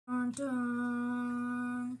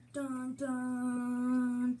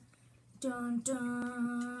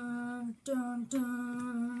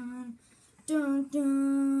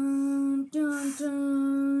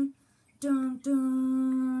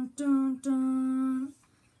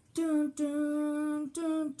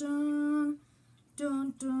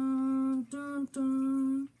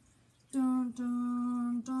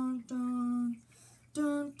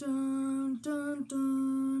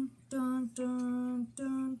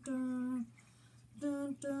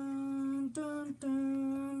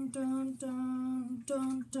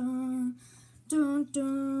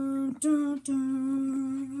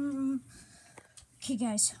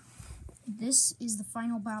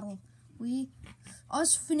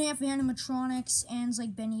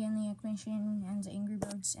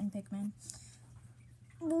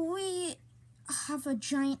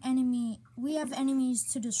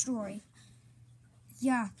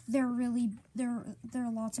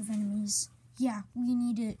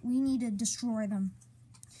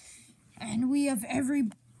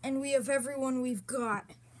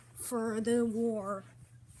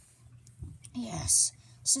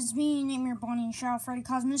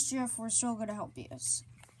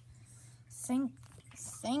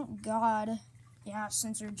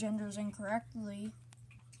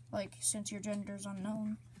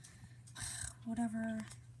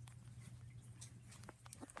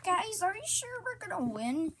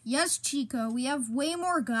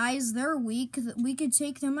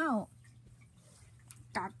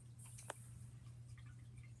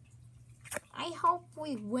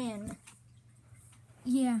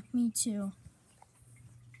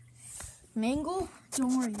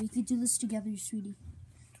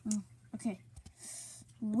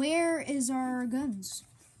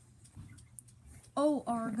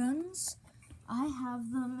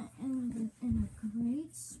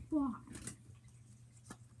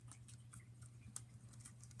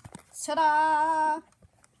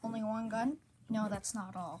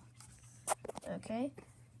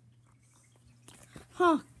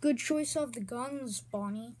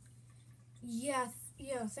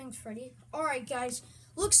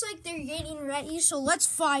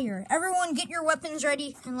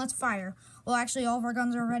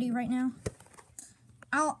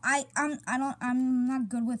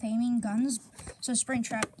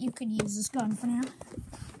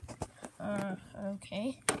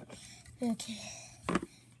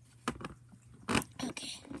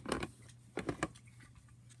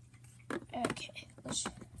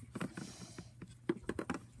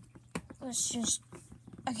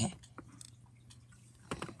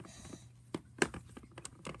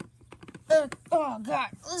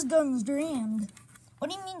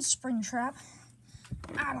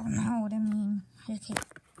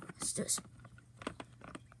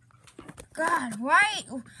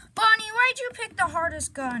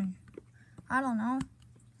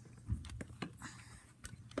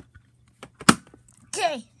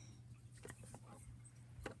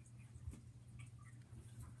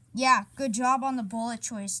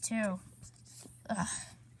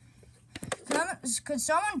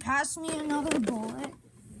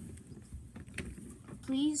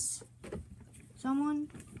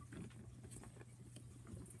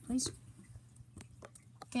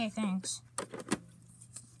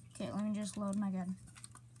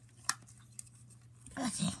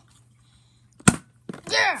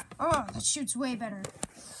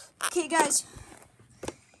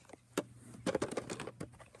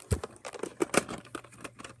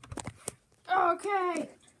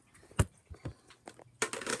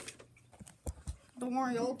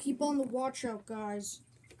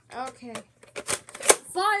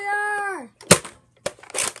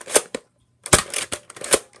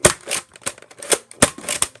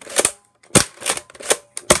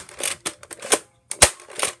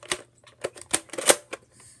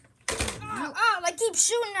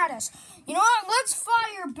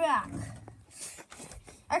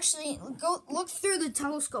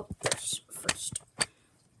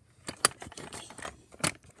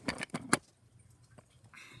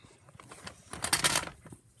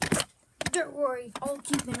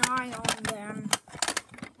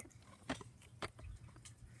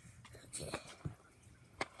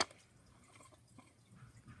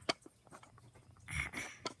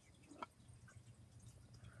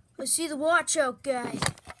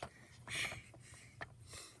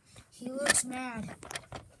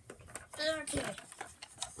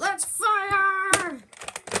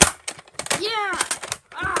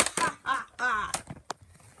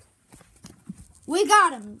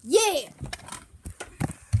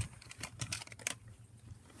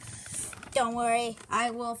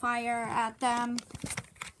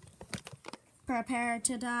Prepare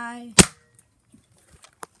to die.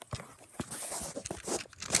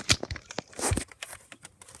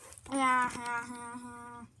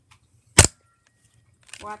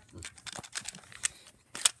 What?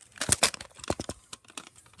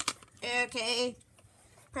 Okay.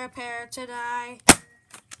 Prepare to die.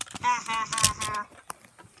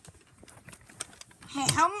 Hey,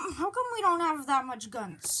 how come we don't have that much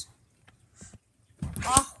guns?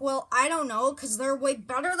 Oh, well, I don't know, because they're way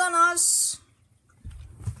better than us.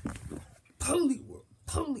 Poliworld.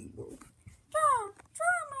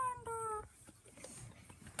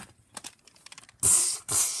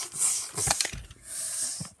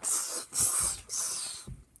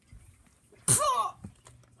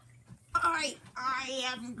 I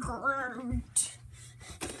am Groot.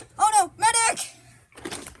 Oh no, medic!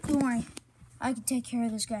 Don't worry, I can take care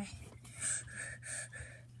of this guy.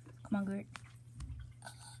 Come on, Groot.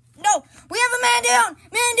 No, we have a man down!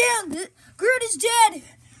 Man down! Groot is dead!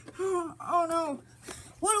 Oh no,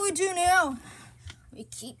 what do we do now? We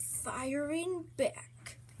keep firing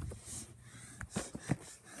back.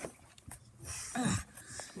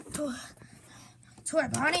 Toy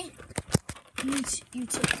Bonnie, you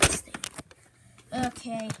take this thing.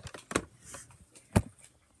 Okay.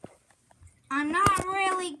 I'm not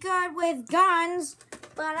really good with guns,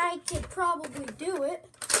 but I could probably do it.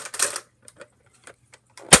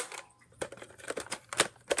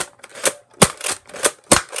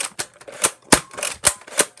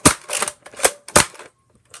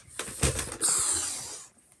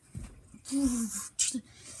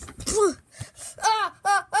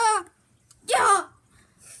 Yeah.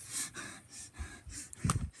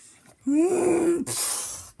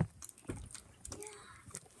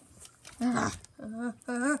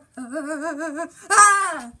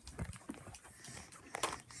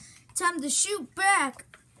 Time to shoot back.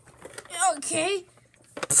 Okay.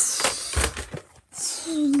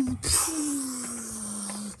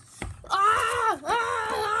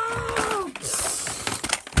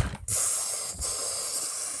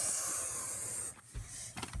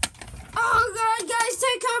 Oh God, guys,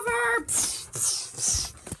 take cover.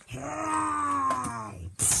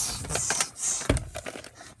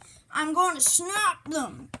 I'm going to snap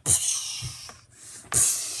them.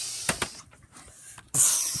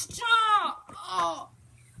 Oh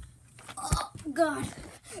God.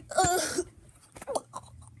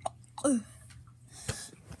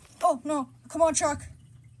 Oh no, come on, truck.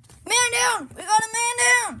 Man down, we got a man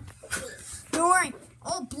down. Don't worry,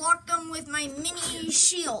 I'll block them with my mini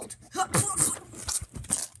shield.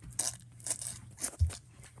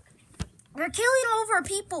 They're killing all of our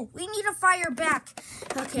people. We need to fire back.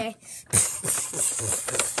 Okay.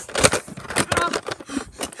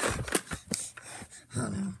 Oh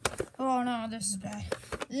no. Oh no, this is bad.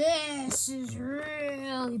 This is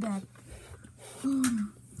really bad. Oh no.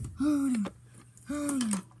 Oh no. Oh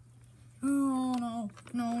no. Oh no.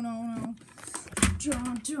 No, no, no.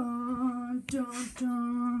 Dun, dun, dun,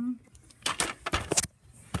 dun.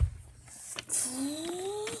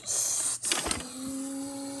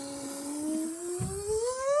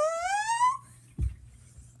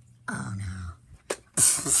 Oh no.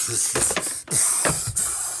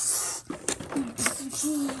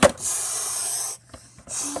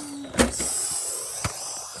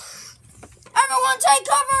 Everyone take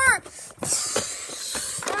cover!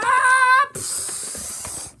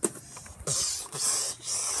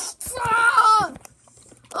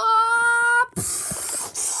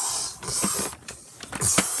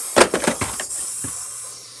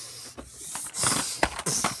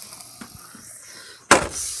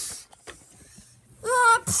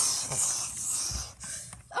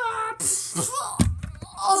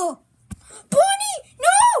 Oh, Bonnie,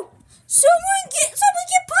 no! Someone get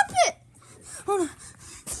Puppet! Oh no!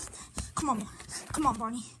 Come on,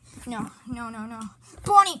 Bonnie. No.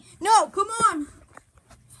 Bonnie, no! Come on!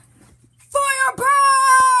 Fire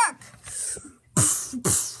back!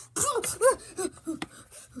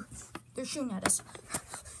 They're shooting at us.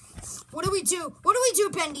 What do we do?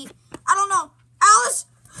 Bendy? I don't know. Alice,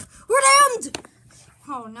 we're damned!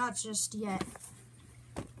 Oh, not just yet.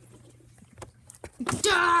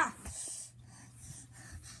 Die!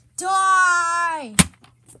 Die!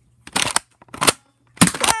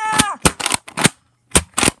 Ah!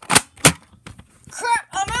 Crap,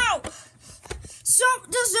 I'm out! So,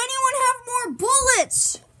 does anyone have more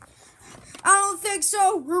bullets? I don't think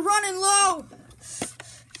so. We're running low.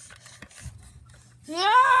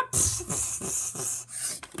 Yeah!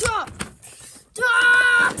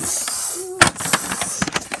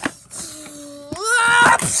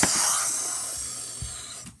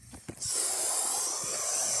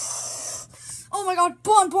 Oh my God,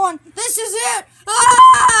 Bon, one. This is it.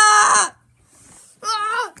 Ah!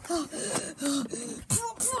 Ah!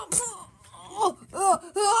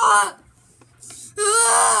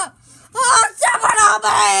 Someone help me!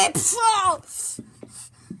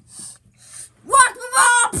 What?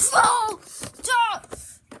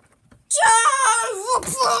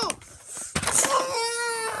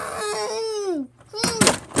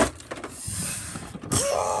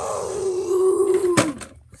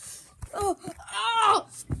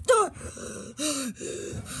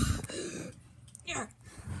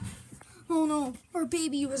 Oh no, our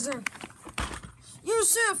baby was there.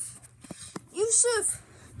 Yusuf! Yusuf!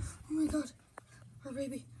 Oh my god, our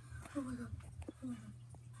baby. Oh my god. Oh my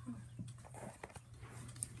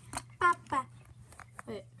god. Papa.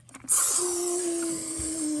 Wait.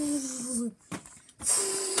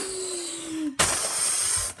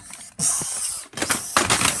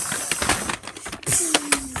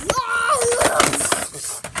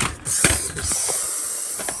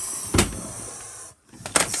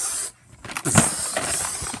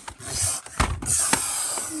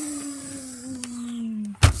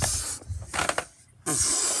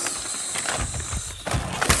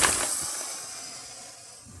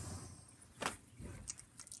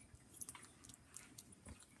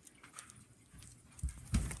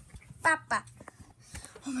 Papa.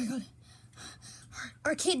 Oh my god.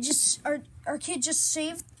 Our kid just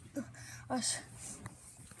saved us.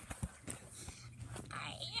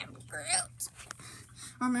 I am Groot.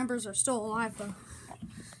 Our members are still alive though.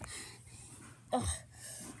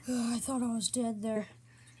 I thought I was dead there.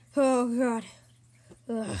 Oh god.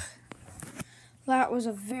 That was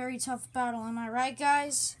a very tough battle, am I right,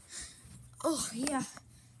 guys? Oh yeah,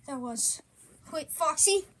 that was. Wait,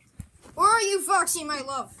 Foxy? Where are you, Foxy, my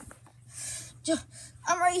love?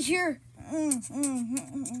 I'm right here.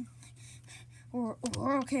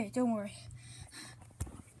 We're okay, don't worry.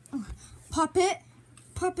 Puppet?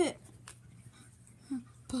 Puppet.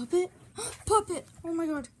 Puppet? Puppet! Oh my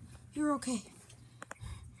god, you're okay.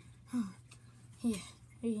 Yeah,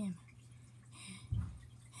 I am.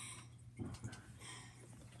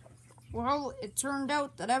 Well, it turned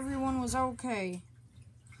out that everyone was okay.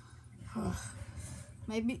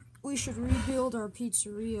 Maybe we should rebuild our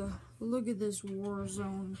pizzeria. Look at this war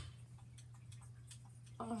zone.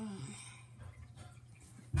 Oh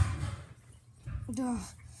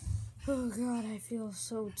god, I feel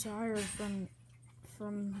so tired from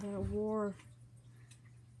the war.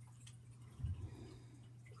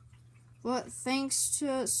 But thanks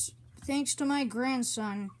to my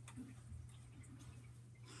grandson,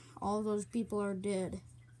 all those people are dead.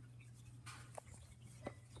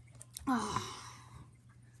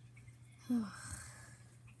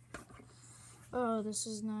 Oh, this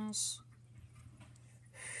is nice.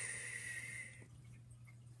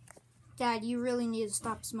 Dad, you really need to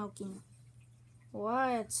stop smoking.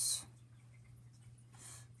 What?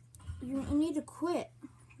 You need to quit.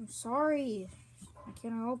 I'm sorry. I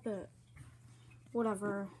can't help it.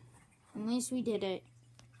 Whatever. At least we did it.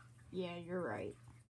 Yeah, you're right.